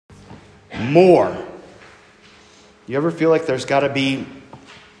more. You ever feel like there's got to be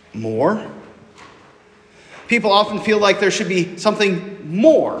more? People often feel like there should be something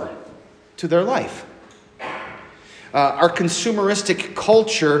more to their life. Our consumeristic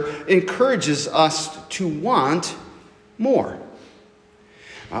culture encourages us to want more.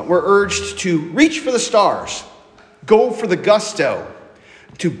 We're urged to reach for the stars, go for the gusto,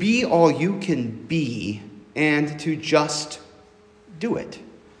 to be all you can be, and to just do it.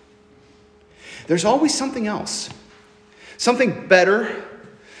 There's always something else, something better,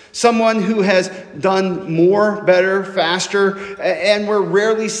 someone who has done more, better, faster, and we're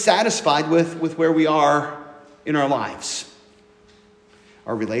rarely satisfied with where we are in our lives,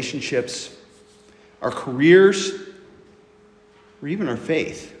 our relationships, our careers, or even our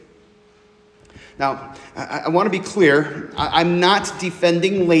faith. Now, I want to be clear. I'm not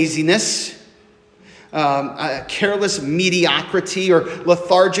defending laziness, careless mediocrity, or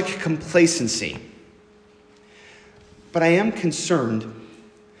lethargic complacency. But I am concerned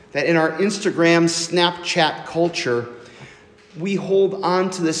that in our Instagram, Snapchat culture, we hold on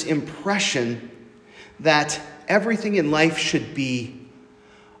to this impression that everything in life should be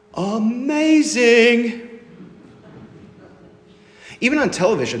amazing. Even on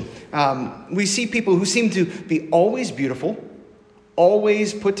television, we see people who seem to be always beautiful,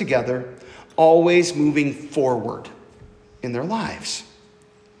 always put together, always moving forward in their lives.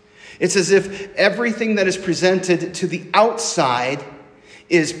 It's as if everything that is presented to the outside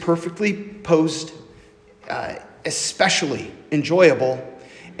is perfectly posed, especially enjoyable,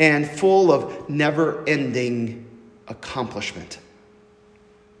 and full of never-ending accomplishment.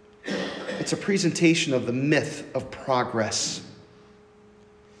 It's a presentation of the myth of progress,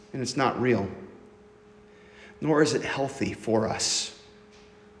 and it's not real, nor is it healthy for us,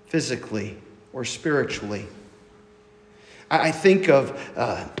 physically or spiritually. I think of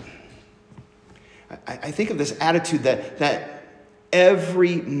this attitude that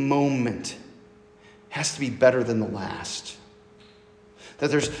every moment has to be better than the last. That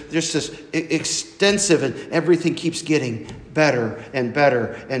there's this extensive and everything keeps getting better and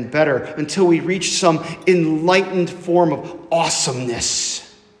better and better until we reach some enlightened form of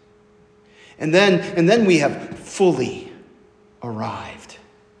awesomeness. And then we have fully arrived.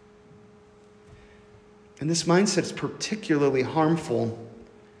 And this mindset is particularly harmful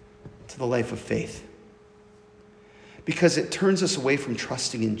to the life of faith because it turns us away from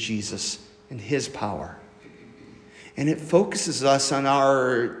trusting in Jesus and his power. And it focuses us on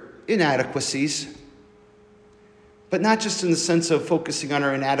our inadequacies, but not just in the sense of focusing on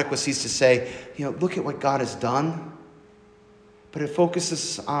our inadequacies to say, look at what God has done, but it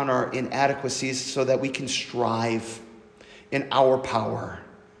focuses on our inadequacies so that we can strive in our power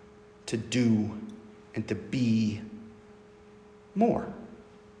to do and to be more.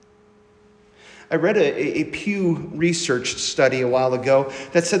 I read a Pew Research study a while ago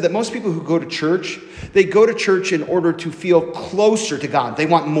that said that most people who go to church, they go to church in order to feel closer to God. They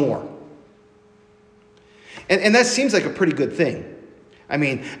want more. And that seems like a pretty good thing. I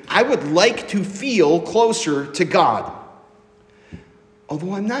mean, I would like to feel closer to God.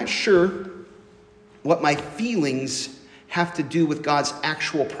 Although I'm not sure what my feelings have to do with God's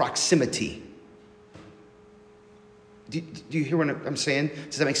actual proximity. Do you hear what I'm saying?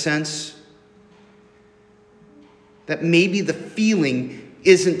 Does that make sense? That maybe the feeling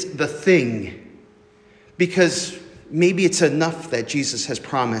isn't the thing, because maybe it's enough that Jesus has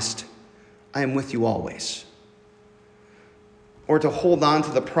promised, I am with you always. Or to hold on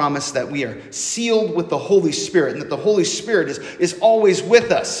to the promise that we are sealed with the Holy Spirit and that the Holy Spirit is always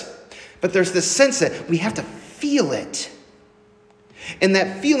with us. But there's this sense that we have to feel it. And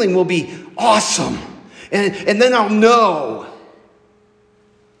that feeling will be awesome. And then I'll know.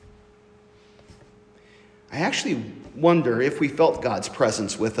 I actually wonder if we felt God's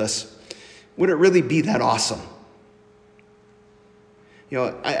presence with us, would it really be that awesome?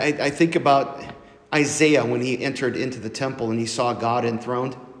 I think about Isaiah when he entered into the temple and he saw God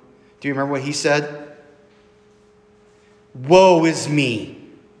enthroned. Do you remember what he said? Woe is me.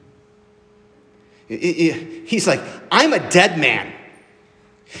 He's like, I'm a dead man.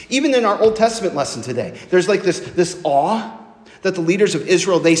 Even in our Old Testament lesson today, there's like this awe that the leaders of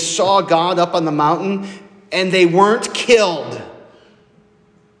Israel, they saw God up on the mountain and they weren't killed.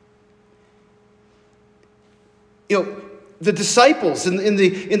 The disciples in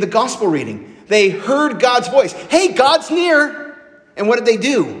the gospel reading, they heard God's voice. Hey, God's near. And what did they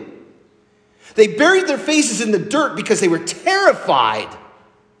do? They buried their faces in the dirt because they were terrified.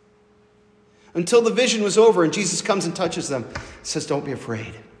 Until the vision was over and Jesus comes and touches them. Says, don't be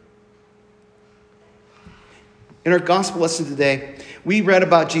afraid. In our gospel lesson today, we read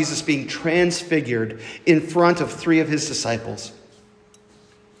about Jesus being transfigured in front of 3 of his disciples.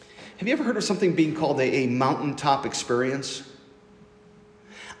 Have you ever heard of something being called a mountaintop experience?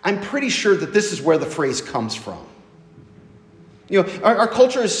 I'm pretty sure that this is where the phrase comes from. You know, our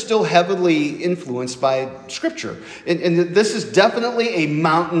culture is still heavily influenced by Scripture. And this is definitely a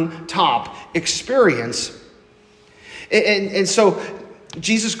mountaintop experience. And so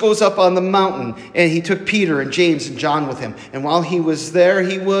Jesus goes up on the mountain, and he took Peter and James and John with him. And while he was there,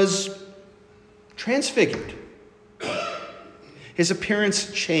 he was transfigured. His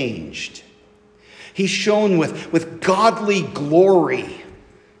appearance changed. He shone with godly glory.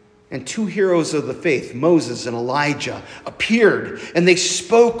 And 2 heroes of the faith, Moses and Elijah, appeared, and they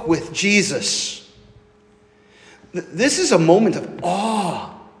spoke with Jesus. This is a moment of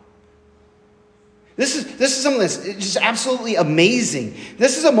awe. This is something that's just absolutely amazing.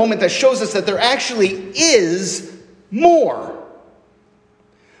 This is a moment that shows us that there actually is more.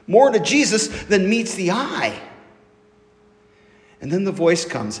 More to Jesus than meets the eye. And then the voice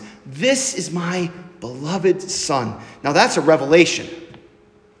comes, "This is my beloved Son." Now that's a revelation.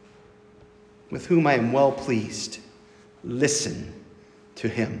 "With whom I am well pleased. Listen to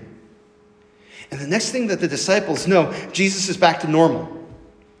him." And the next thing that the disciples know, Jesus is back to normal.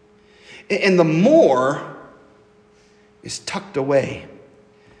 And the more is tucked away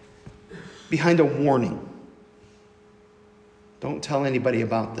behind a warning. Don't tell anybody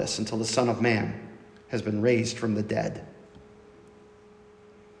about this until the Son of Man has been raised from the dead.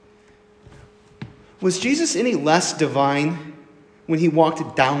 Was Jesus any less divine when he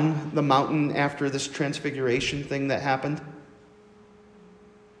walked down the mountain after this transfiguration thing that happened?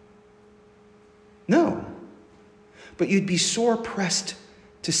 No. But you'd be sore pressed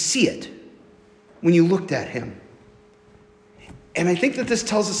to see it when you looked at him. And I think that this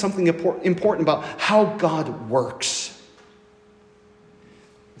tells us something important about how God works.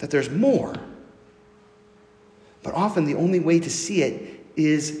 That there's more. But often the only way to see it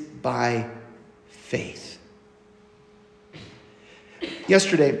is by faith.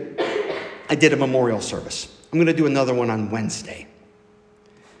 Yesterday, I did a memorial service. I'm going to do another one on Wednesday.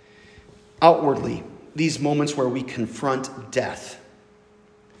 Outwardly, these moments where we confront death,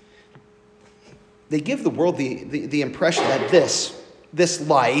 they give the world the impression that this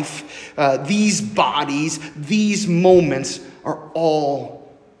life, these bodies, these moments are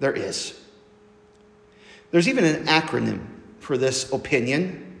all there is. There's even an acronym for this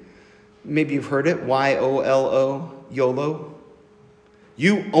opinion. Maybe you've heard it, YOLO, YOLO.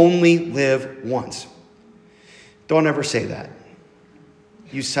 You only live once. Don't ever say that.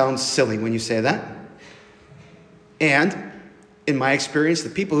 You sound silly when you say that. And in my experience, the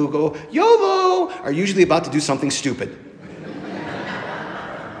people who go YOLO are usually about to do something stupid.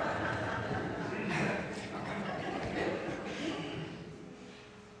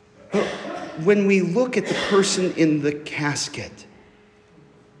 But when we look at the person in the casket,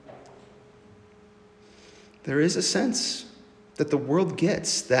 there is a sense that the world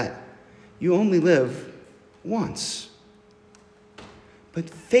gets that you only live once. But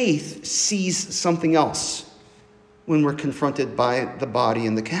faith sees something else when we're confronted by the body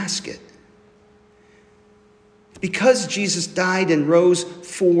in the casket. Because Jesus died and rose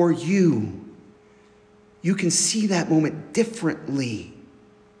for you, you can see that moment differently.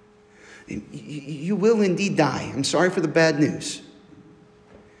 You will indeed die. I'm sorry for the bad news.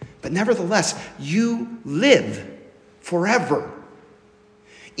 But nevertheless, you live forever.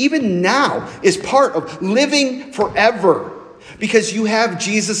 Even now is part of living forever because you have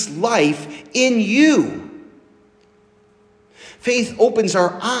Jesus' life in you. Faith opens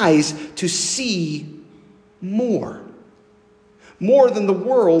our eyes to see more than the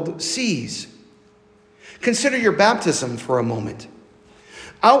world sees. Consider your baptism for a moment.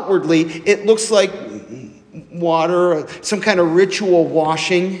 Outwardly, it looks like water, some kind of ritual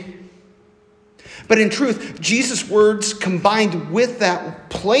washing. But in truth, Jesus' words combined with that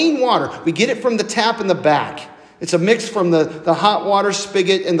plain water, we get it from the tap in the back. It's a mix from the hot water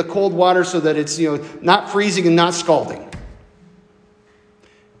spigot and the cold water so that it's not freezing and not scalding.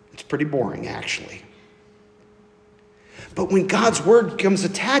 It's pretty boring, actually. But when God's word comes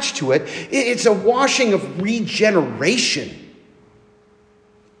attached to it, it's a washing of regeneration.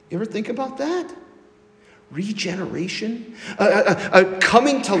 You ever think about that? Regeneration? A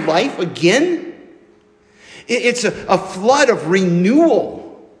coming to life again? It's a flood of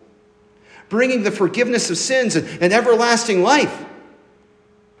renewal, bringing the forgiveness of sins and everlasting life.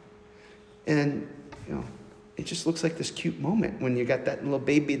 And, it just looks like this cute moment when you got that little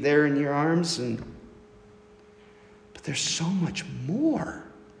baby there in your arms. But there's so much more.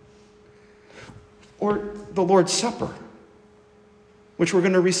 Or the Lord's Supper, which we're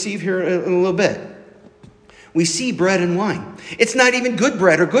going to receive here in a little bit. We see bread and wine. It's not even good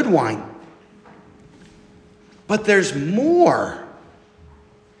bread or good wine. But there's more.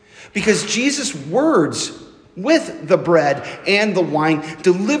 Because Jesus' words with the bread and the wine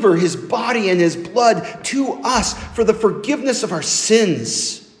deliver his body and his blood to us for the forgiveness of our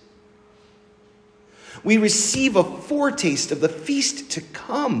sins. We receive a foretaste of the feast to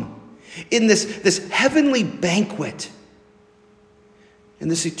come in this heavenly banquet, in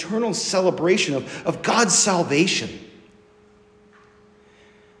this eternal celebration of God's salvation.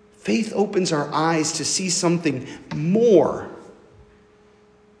 Faith opens our eyes to see something more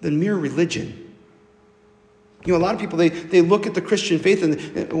than mere religion. You know, a lot of people, they look at the Christian faith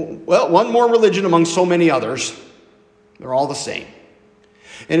and, well, one more religion among so many others. They're all the same.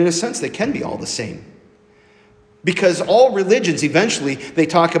 And in a sense, they can be all the same. Because all religions, eventually, they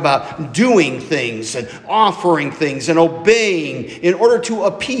talk about doing things and offering things and obeying in order to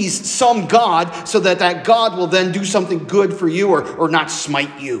appease some God so that God will then do something good for you or not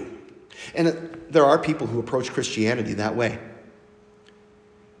smite you. And there are people who approach Christianity that way.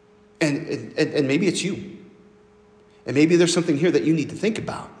 And maybe it's you. And maybe there's something here that you need to think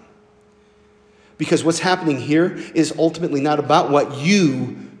about. Because what's happening here is ultimately not about what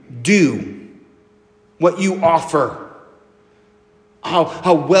you do, what you offer,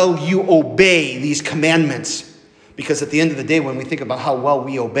 how well you obey these commandments. Because at the end of the day, when we think about how well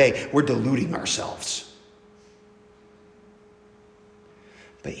we obey, we're deluding ourselves.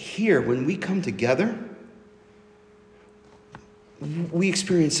 But here, when we come together, we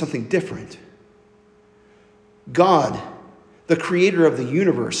experience something different. God, the creator of the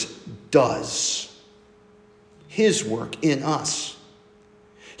universe, does his work in us.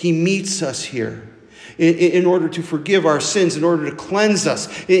 He meets us here in order to forgive our sins, in order to cleanse us,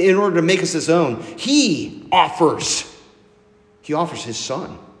 in order to make us his own. He offers his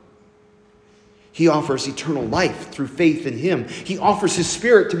Son. He offers eternal life through faith in him. He offers his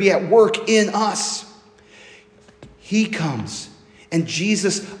Spirit to be at work in us. He comes and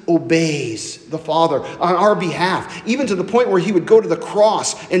Jesus obeys the Father on our behalf, even to the point where he would go to the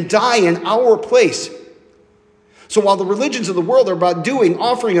cross and die in our place. So while the religions of the world are about doing,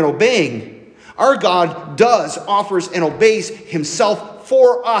 offering, and obeying, our God does, offers, and obeys himself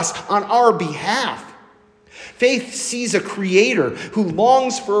for us on our behalf. Faith sees a creator who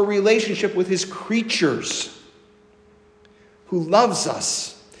longs for a relationship with his creatures, who loves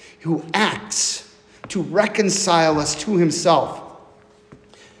us, who acts to reconcile us to himself.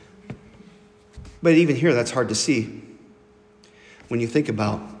 But even here, that's hard to see when you think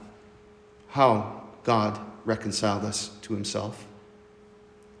about how God reconciled us to himself.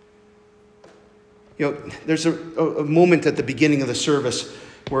 You know, there's a moment at the beginning of the service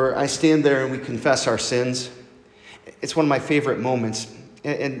where I stand there and we confess our sins. It's one of my favorite moments.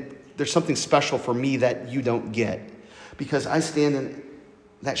 And there's something special for me that you don't get. Because I stand in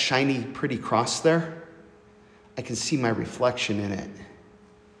that shiny, pretty cross there. I can see my reflection in it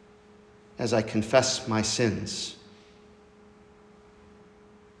as I confess my sins.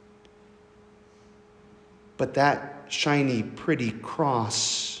 But that shiny, pretty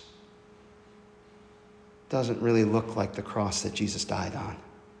cross doesn't really look like the cross that Jesus died on.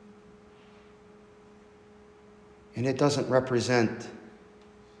 And it doesn't represent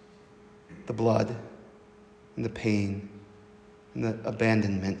the blood and the pain and the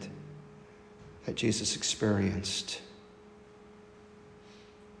abandonment that Jesus experienced.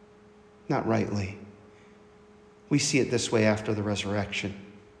 Not rightly. We see it this way after the resurrection,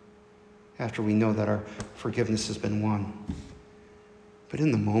 after we know that our forgiveness has been won. But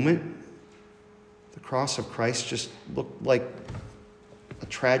in the moment, the cross of Christ just looked like a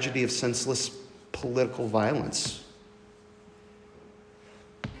tragedy of senseless political violence.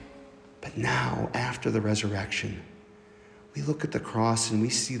 But now, after the resurrection, we look at the cross and we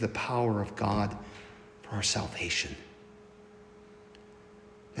see the power of God for our salvation.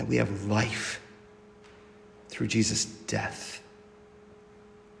 That we have life through Jesus' death.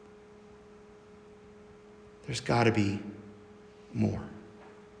 There's got to be more.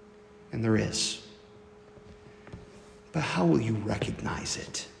 And there is. But how will you recognize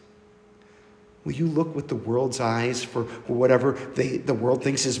it? Will you look with the world's eyes for whatever the world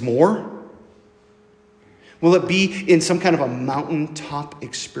thinks is more? Will it be in some kind of a mountaintop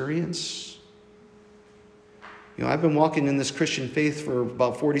experience? You know, I've been walking in this Christian faith for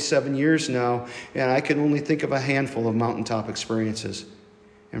about 47 years now, and I can only think of a handful of mountaintop experiences.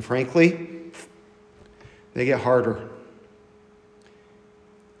 And frankly, they get harder.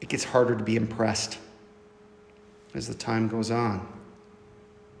 It gets harder to be impressed as the time goes on.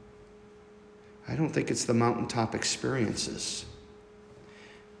 I don't think it's the mountaintop experiences.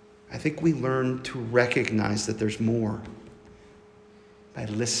 I think we learn to recognize that there's more by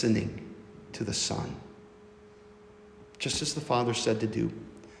listening to the Son, just as the Father said to do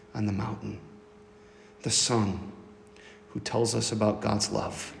on the mountain. The Son who tells us about God's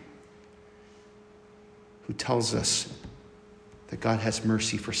love, who tells us that God has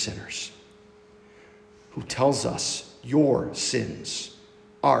mercy for sinners, who tells us your sins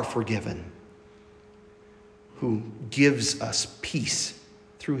are forgiven, who gives us peace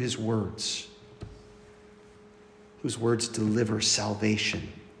through his words, whose words deliver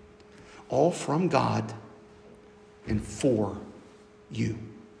salvation, all from God and for you.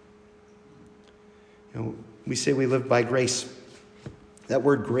 We say we live by grace. That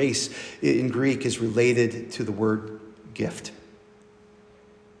word grace in Greek is related to the word gift.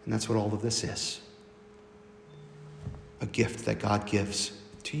 And that's what all of this is. A gift that God gives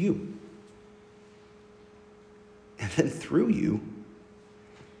to you. And then through you,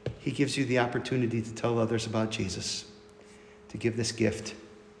 he gives you the opportunity to tell others about Jesus, to give this gift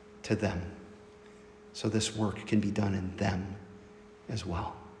to them, so this work can be done in them as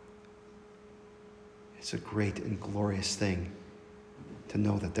well. It's a great and glorious thing to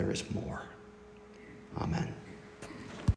know that there is more. Amen.